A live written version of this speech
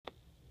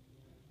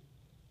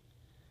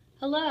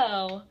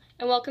Hello,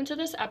 and welcome to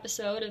this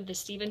episode of the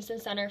Stevenson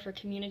Center for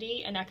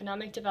Community and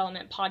Economic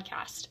Development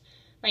podcast.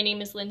 My name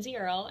is Lindsay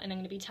Earle, and I'm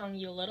going to be telling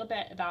you a little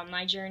bit about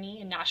my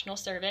journey in national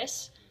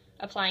service,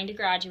 applying to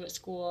graduate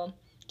school,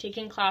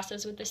 taking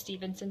classes with the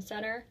Stevenson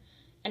Center,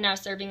 and now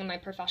serving in my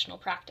professional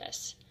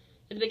practice.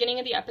 At the beginning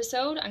of the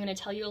episode, I'm going to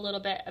tell you a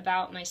little bit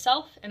about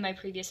myself and my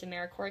previous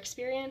AmeriCorps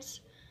experience.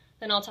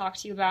 Then I'll talk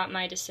to you about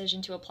my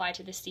decision to apply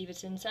to the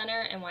Stevenson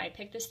Center and why I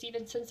picked the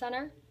Stevenson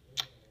Center.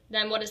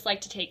 Then what it's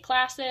like to take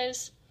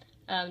classes,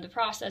 the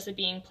process of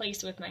being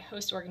placed with my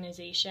host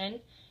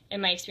organization,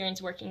 and my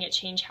experience working at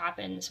Change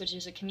Happens, which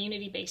is a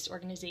community-based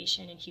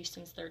organization in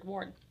Houston's 3rd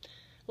Ward.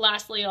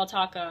 Lastly, I'll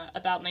talk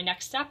about my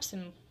next steps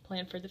and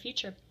plan for the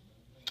future.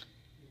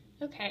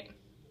 Okay,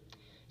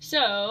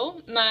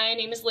 so my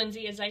name is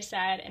Lindsay, as I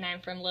said, and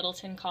I'm from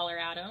Littleton,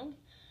 Colorado.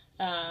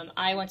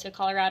 I went to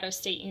Colorado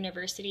State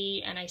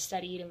University and I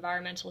studied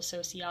environmental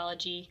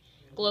sociology,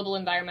 global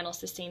environmental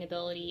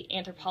sustainability,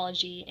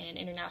 anthropology, and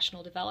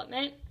international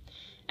development.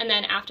 And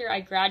then after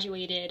I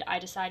graduated, I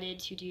decided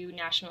to do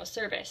national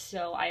service.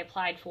 So I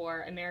applied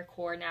for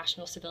AmeriCorps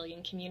National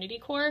Civilian Community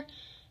Corps,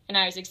 and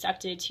I was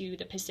accepted to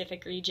the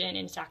Pacific region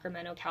in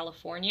Sacramento,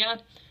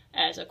 California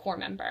as a Corps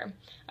member.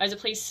 I was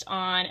placed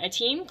on a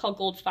team called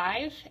Gold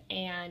 5,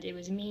 and it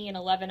was me and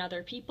 11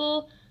 other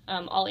people,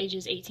 all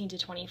ages 18 to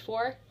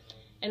 24.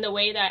 And the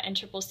way that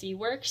NCCC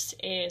works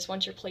is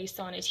once you're placed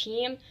on a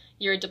team,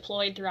 you're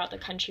deployed throughout the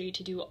country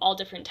to do all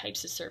different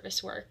types of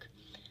service work.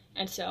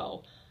 And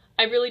so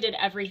I really did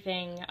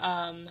everything.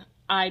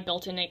 I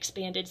built and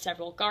expanded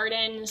several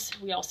gardens.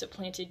 We also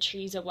planted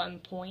trees at one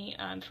point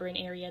for an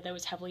area that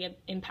was heavily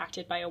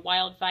impacted by a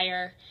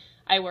wildfire.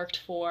 I worked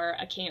for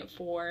a camp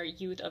for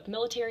youth of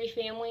military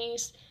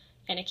families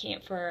and a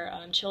camp for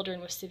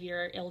children with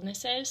severe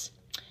illnesses.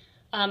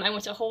 I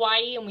went to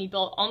Hawaii and we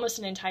built almost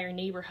an entire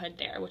neighborhood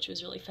there, which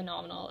was really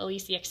phenomenal, at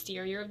least the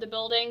exterior of the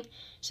building.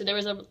 So there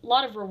was a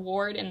lot of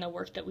reward in the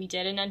work that we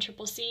did in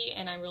NCCC,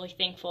 and I'm really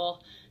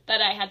thankful that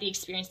I had the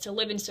experience to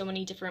live in so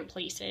many different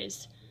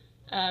places.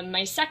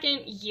 My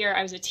second year,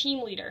 I was a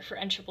team leader for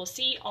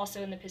NCCC,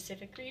 also in the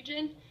Pacific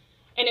region,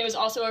 and it was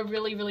also a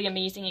really, really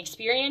amazing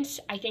experience.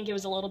 I think it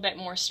was a little bit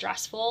more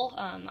stressful.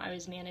 I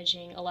was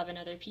managing 11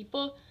 other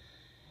people.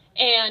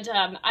 And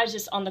I was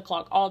just on the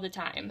clock all the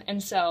time.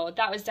 And so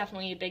that was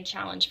definitely a big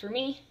challenge for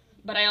me.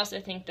 But I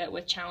also think that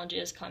with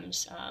challenges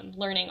comes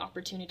learning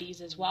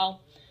opportunities as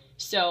well.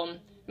 So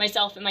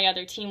myself and my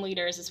other team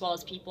leaders, as well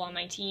as people on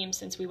my team,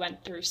 since we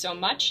went through so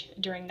much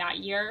during that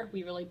year,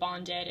 we really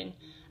bonded. And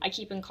I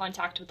keep in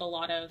contact with a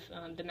lot of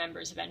the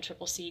members of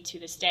NCCC to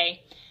this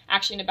day.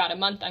 Actually, in about a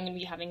month, I'm going to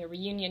be having a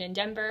reunion in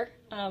Denver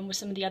with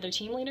some of the other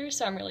team leaders.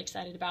 So I'm really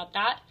excited about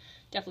that.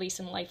 Definitely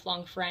some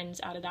lifelong friends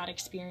out of that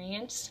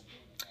experience.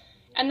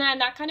 And then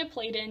that kind of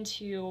played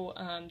into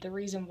the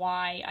reason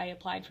why I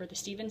applied for the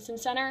Stevenson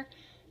Center.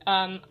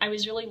 I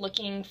was really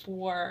looking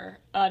for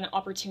an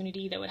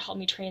opportunity that would help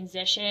me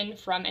transition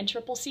from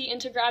NCCC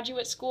into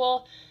graduate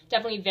school.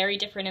 Definitely very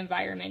different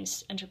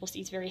environments.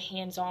 NCCC is very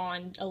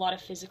hands-on, a lot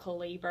of physical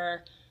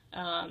labor.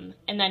 And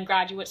then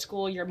graduate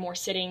school, you're more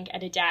sitting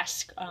at a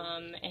desk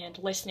and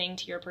listening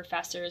to your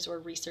professors or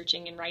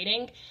researching and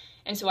writing.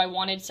 And so I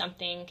wanted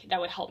something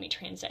that would help me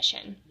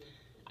transition.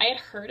 I had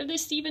heard of the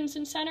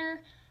Stevenson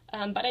Center,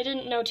 but I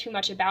didn't know too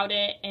much about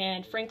it,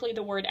 and frankly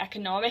the word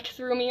economic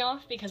threw me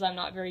off because I'm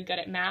not very good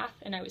at math,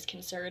 and I was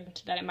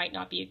concerned that it might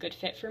not be a good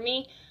fit for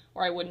me,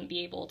 or I wouldn't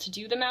be able to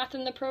do the math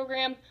in the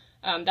program.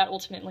 That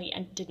ultimately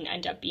didn't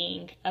end up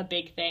being a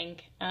big thing.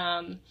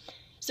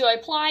 So I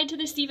applied to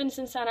the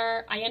Stevenson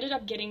Center. I ended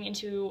up getting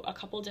into a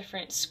couple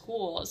different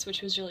schools,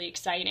 which was really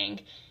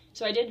exciting.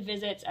 So I did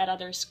visits at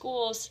other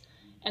schools.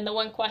 And the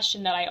one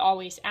question that I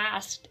always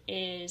asked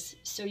is,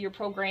 so your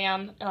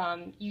program,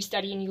 you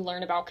study and you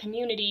learn about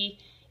community,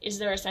 is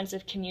there a sense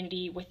of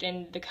community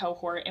within the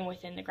cohort and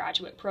within the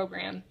graduate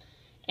program?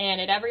 And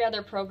at every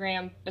other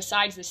program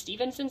besides the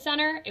Stevenson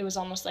Center, it was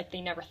almost like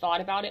they never thought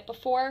about it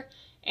before.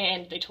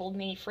 And they told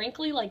me,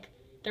 frankly, like,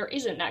 there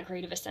isn't that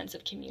great of a sense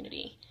of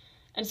community.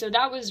 And so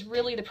that was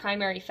really the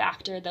primary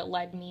factor that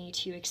led me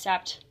to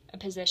accept a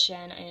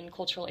position in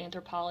cultural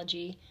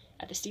anthropology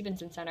at the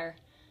Stevenson Center.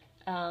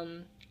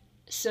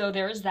 So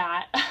there's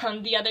that.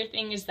 The other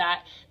thing is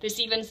that the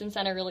Stevenson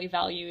Center really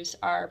values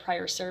our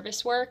prior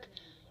service work.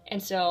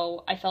 And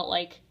so I felt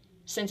like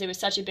since it was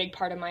such a big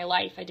part of my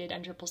life, I did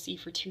NCCC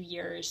for 2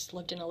 years,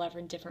 lived in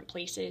 11 different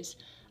places.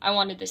 I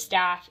wanted the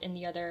staff and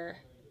the other,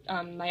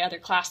 my other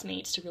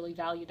classmates to really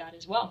value that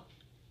as well.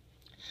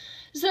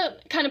 So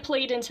it kind of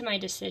played into my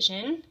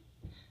decision.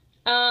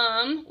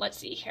 Let's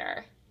see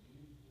here.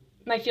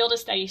 My field of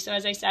study. So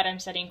as I said, I'm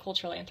studying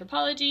cultural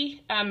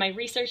anthropology. My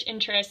research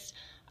interests,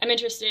 I'm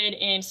interested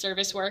in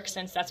service work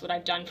since that's what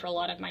I've done for a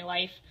lot of my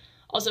life.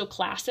 Also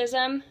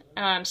classism,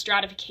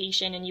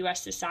 stratification in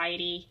U.S.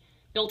 society,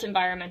 built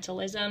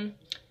environmentalism.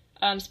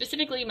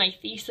 Specifically my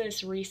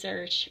thesis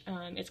research,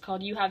 it's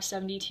called You Have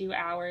 72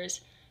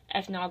 Hours,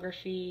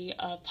 Ethnography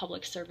of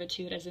Public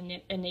Servitude as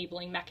an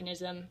Enabling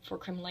Mechanism for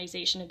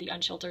Criminalization of the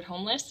Unsheltered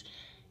Homeless.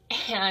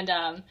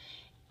 And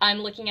I'm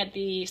looking at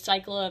the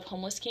cycle of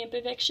homeless camp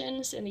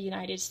evictions in the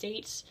United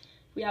States.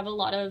 We have a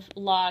lot of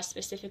laws,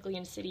 specifically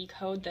in city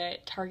code,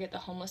 that target the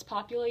homeless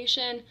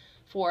population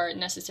for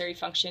necessary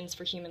functions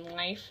for human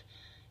life.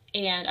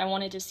 And I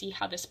wanted to see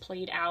how this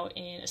played out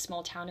in a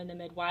small town in the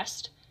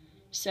Midwest.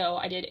 So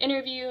I did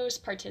interviews,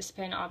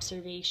 participant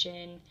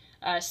observation,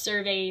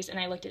 surveys, and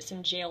I looked at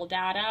some jail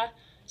data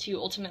to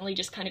ultimately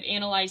just kind of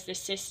analyze the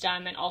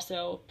system and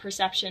also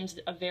perceptions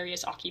of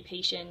various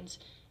occupations,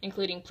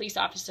 including police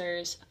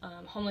officers,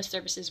 homeless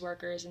services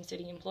workers, and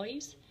city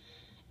employees.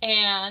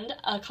 And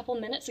a couple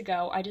minutes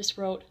ago, I just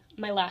wrote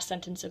my last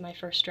sentence of my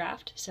first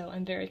draft, so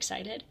I'm very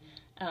excited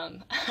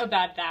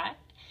about that.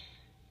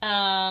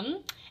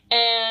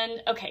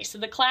 And okay, so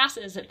the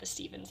classes at the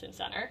Stevenson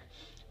Center.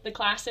 The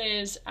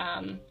classes,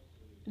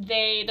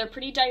 they're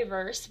pretty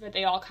diverse, but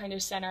they all kind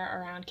of center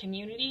around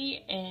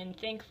community, and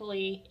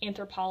thankfully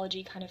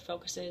anthropology kind of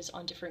focuses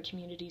on different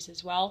communities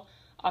as well,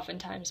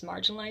 oftentimes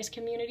marginalized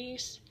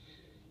communities.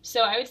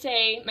 So I would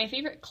say my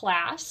favorite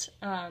class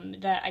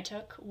that I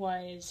took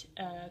was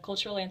a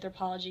cultural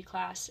anthropology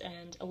class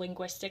and a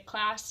linguistic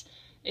class.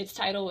 Its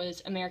title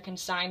was American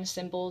Signs,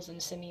 Symbols, and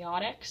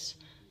Semiotics.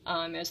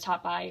 It was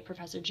taught by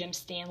Professor Jim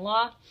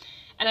Stanlaw.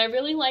 And I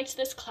really liked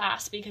this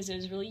class because it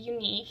was really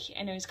unique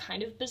and it was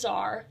kind of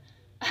bizarre.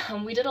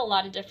 We did a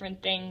lot of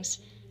different things.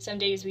 Some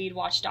days we'd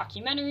watch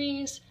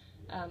documentaries.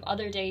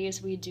 Other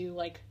days we'd do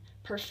like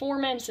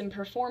performance and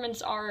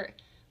performance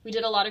art. We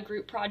did a lot of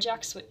group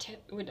projects, which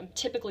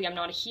typically I'm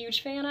not a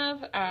huge fan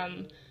of,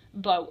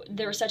 but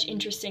there were such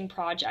interesting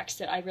projects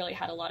that I really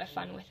had a lot of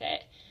fun with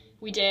it.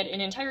 We did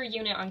an entire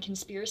unit on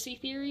conspiracy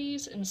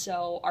theories, and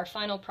so our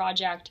final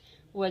project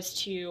was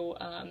to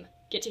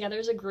get together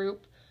as a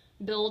group,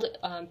 build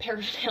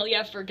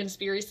paraphernalia for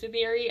conspiracy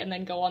theory, and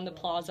then go on the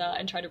plaza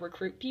and try to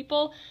recruit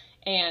people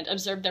and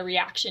observe their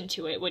reaction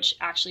to it, which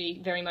actually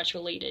very much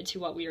related to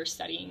what we were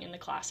studying in the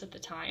class at the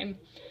time.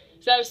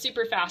 So that was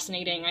super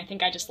fascinating. I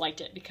think I just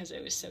liked it because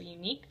it was so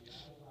unique.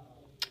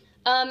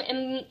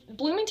 And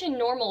Bloomington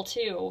Normal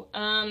too.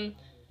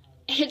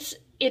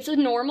 It's a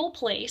normal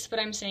place, but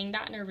I'm saying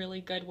that in a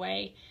really good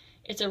way.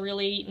 It's a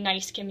really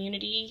nice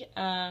community,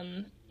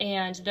 and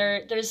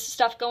there's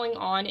stuff going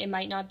on. It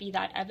might not be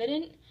that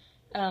evident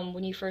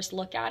when you first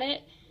look at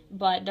it,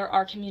 but there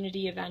are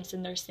community events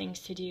and there's things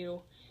to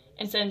do.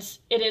 And since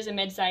it is a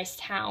mid-sized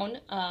town,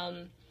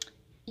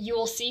 you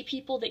will see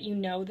people that you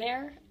know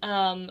there.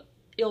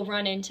 You'll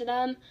run into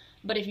them,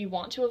 but if you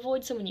want to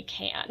avoid someone, you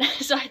can.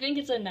 So I think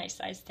it's a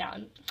nice-sized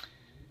town.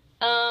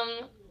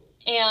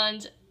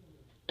 And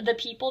the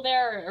people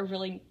there are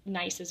really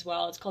nice as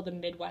well. It's called the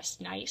Midwest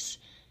Nice.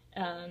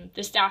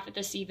 The staff at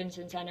the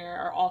Stevenson Center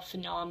are all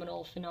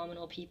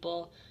phenomenal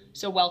people,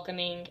 so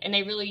welcoming, and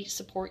they really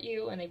support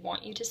you and they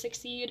want you to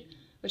succeed,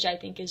 which I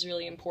think is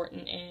really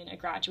important in a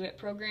graduate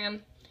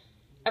program.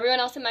 Everyone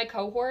else in my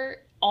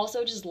cohort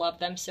also just love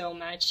them so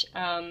much,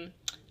 and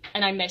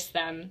I miss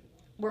them.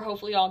 We're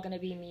hopefully all going to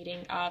be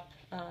meeting up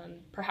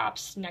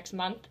perhaps next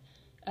month,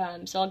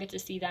 so I'll get to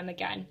see them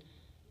again.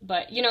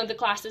 But, you know, the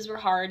classes were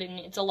hard and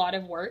it's a lot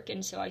of work,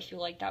 and so I feel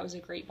like that was a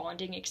great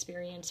bonding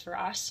experience for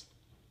us.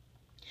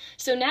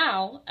 So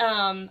now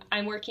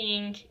I'm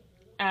working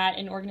at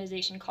an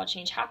organization called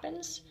Change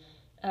Happens.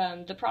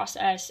 The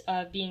process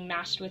of being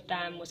matched with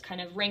them was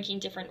kind of ranking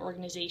different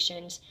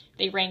organizations.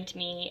 They ranked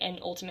me, and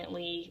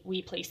ultimately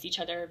we placed each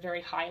other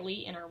very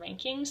highly in our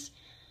rankings.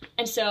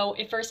 And so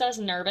at first I was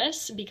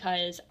nervous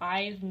because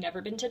I've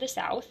never been to the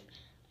South.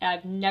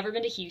 I've never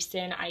been to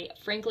Houston. I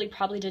frankly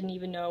probably didn't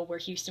even know where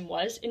Houston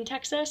was in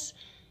Texas.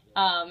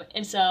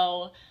 And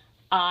so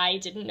I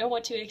didn't know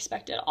what to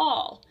expect at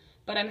all.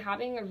 But I'm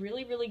having a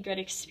really, really good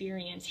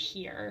experience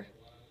here.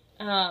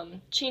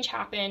 Change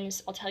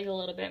Happens, I'll tell you a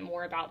little bit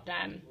more about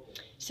them.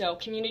 So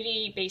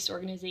community-based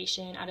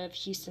organization out of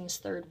Houston's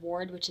 3rd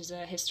Ward, which is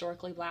a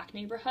historically Black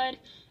neighborhood.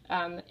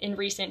 In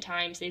recent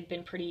times, they've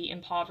been pretty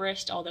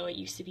impoverished, although it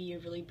used to be a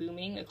really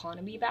booming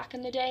economy back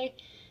in the day.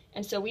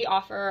 And so we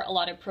offer a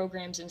lot of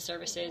programs and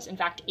services, in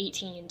fact,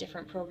 18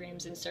 different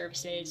programs and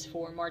services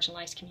for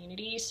marginalized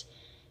communities.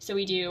 So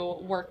we do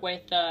work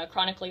with the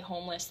chronically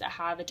homeless that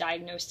have a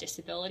diagnosed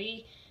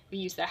disability. We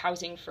use the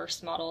housing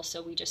first model,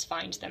 so we just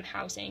find them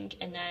housing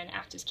and then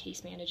act as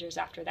case managers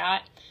after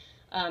that.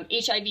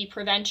 HIV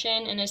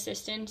prevention and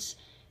assistance.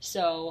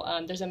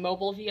 So there's a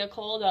mobile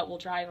vehicle that will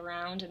drive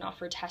around and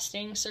offer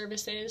testing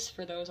services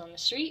for those on the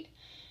street.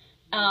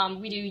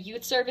 We do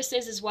youth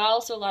services as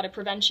well, so a lot of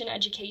prevention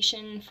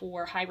education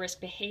for high-risk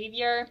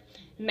behavior,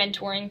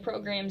 mentoring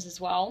programs as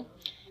well.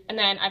 And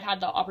then I've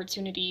had the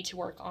opportunity to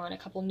work on a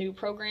couple new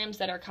programs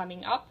that are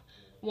coming up.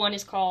 One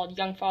is called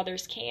Young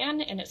Fathers Can,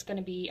 and it's going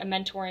to be a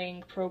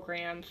mentoring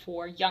program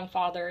for young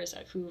fathers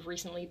who've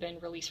recently been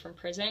released from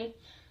prison.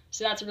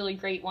 So that's a really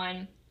great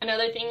one.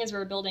 Another thing is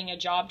we're building a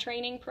job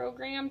training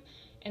program,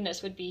 and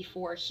this would be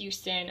for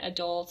Houston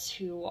adults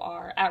who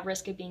are at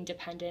risk of being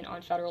dependent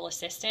on federal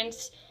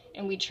assistance.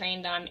 And we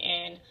train them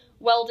in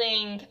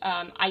welding,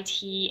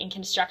 IT, and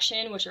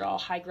construction, which are all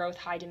high-growth,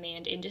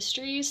 high-demand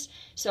industries.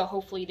 So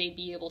hopefully they'd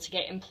be able to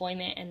get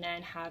employment and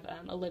then have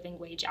a living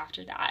wage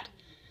after that.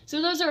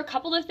 So those are a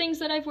couple of things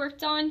that I've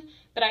worked on,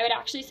 but I would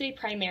actually say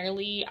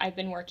primarily I've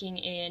been working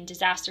in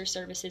disaster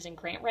services and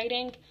grant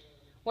writing.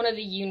 One of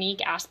the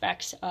unique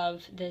aspects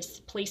of this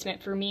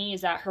placement for me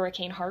is that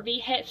Hurricane Harvey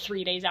hit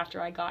 3 days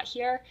after I got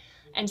here.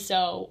 And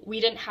so we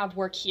didn't have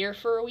work here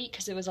for a week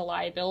because it was a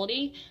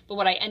liability. But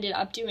what I ended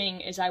up doing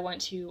is I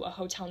went to a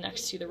hotel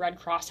next to the Red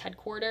Cross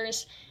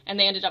headquarters, and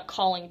they ended up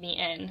calling me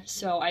in.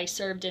 So I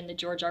served in the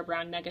George R.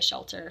 Brown Mega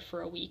Shelter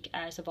for a week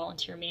as a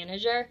volunteer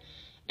manager.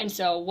 And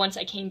so once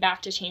I came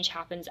back to Change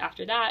Happens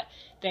after that,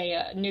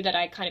 they knew that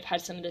I kind of had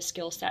some of the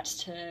skill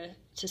sets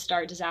to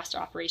start disaster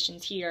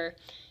operations here.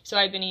 So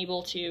I've been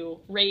able to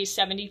raise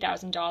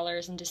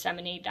 $70,000 and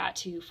disseminate that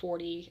to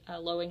 40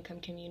 low-income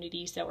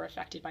communities that were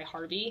affected by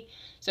Harvey.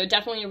 So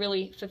definitely a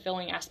really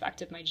fulfilling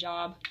aspect of my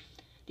job.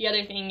 The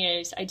other thing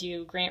is I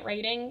do grant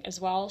writing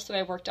as well. So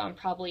I worked on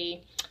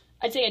probably,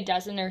 I'd say a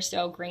dozen or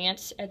so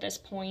grants at this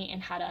point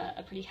and had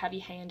a pretty heavy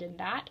hand in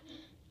that.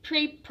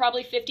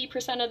 Probably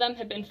 50% of them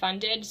have been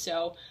funded.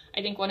 So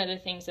I think one of the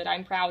things that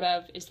I'm proud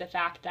of is the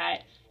fact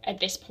that at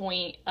this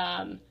point,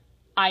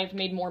 I've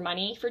made more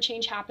money for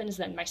Change Happens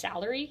than my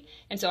salary,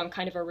 and so I'm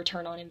kind of a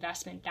return on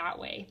investment that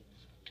way.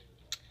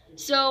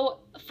 So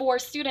for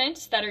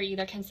students that are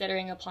either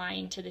considering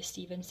applying to the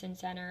Stevenson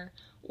Center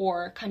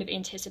or kind of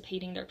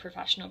anticipating their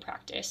professional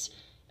practice,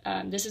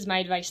 this is my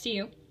advice to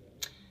you.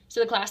 So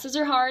the classes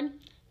are hard,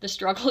 the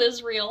struggle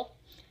is real,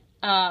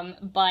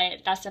 but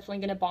that's definitely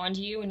going to bond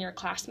you and your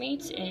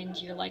classmates, and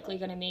you're likely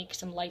going to make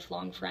some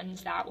lifelong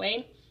friends that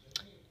way.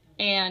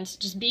 And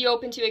just be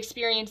open to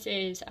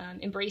experiences,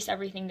 embrace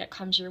everything that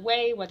comes your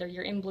way, whether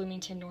you're in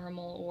Bloomington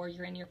Normal or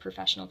you're in your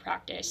professional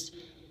practice.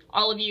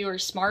 All of you are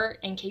smart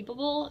and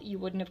capable. You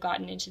wouldn't have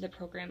gotten into the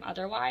program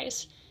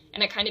otherwise.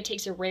 And it kind of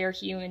takes a rare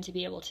human to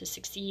be able to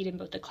succeed in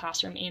both the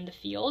classroom and the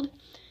field.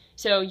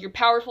 So you're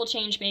powerful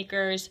change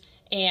makers.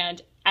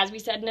 And as we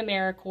said in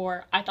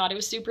AmeriCorps, I thought it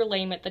was super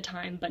lame at the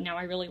time, but now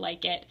I really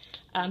like it.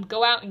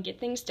 Go out and get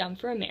things done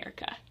for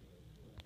America.